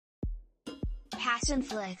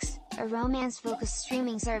Passionflix, a romance-focused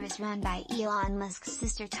streaming service run by Elon Musk's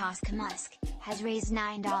sister Tosca Musk, has raised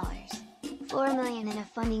 $9.4 million in a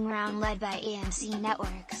funding round led by AMC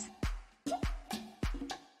Networks.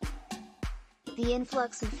 The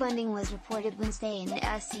influx of funding was reported Wednesday in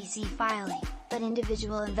the SEC filing, but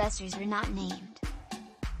individual investors were not named.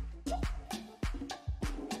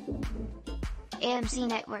 AMC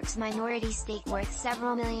Networks' minority stake worth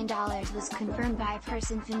several $million was confirmed by a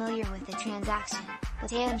person familiar with the transaction, but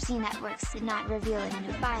AMC Networks did not reveal it in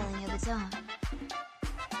a filing of its own.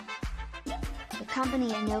 The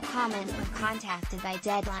company and no comment were contacted by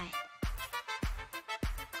Deadline.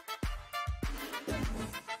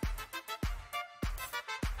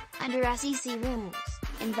 Under SEC rules,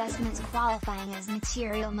 investments qualifying as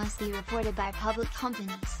material must be reported by public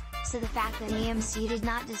companies, so the fact that AMC did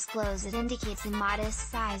not disclose it indicates the modest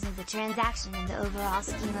size of the transaction in the overall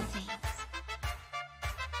scheme of things.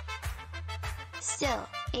 Still,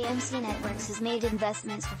 AMC Networks has made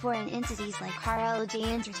investments before in entities like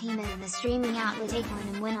RLJ Entertainment and the streaming outlet Acorn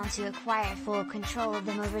and went on to acquire full control of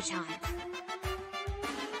them over time.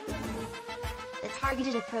 The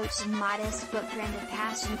targeted approach and modest footprint of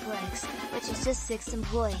Passionflix, which is just 6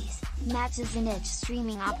 employees, matches the niche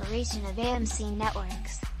streaming operation of AMC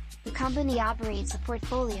Networks. The company operates a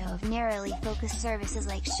portfolio of narrowly focused services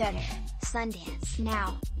like Shudder, Sundance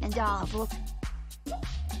Now and Allblk.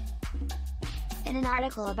 In an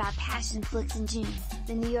article about Passionflix in June,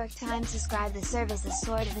 the New York Times described the service as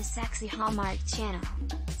sort of a sexy Hallmark Channel.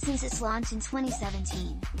 Since its launch in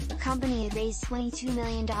 2017, the company had raised $22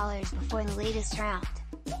 million before the latest round.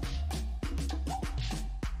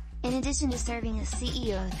 In addition to serving as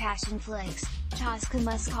CEO of Passionflix, Tosca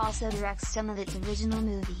Musk also directs some of its original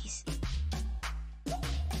movies.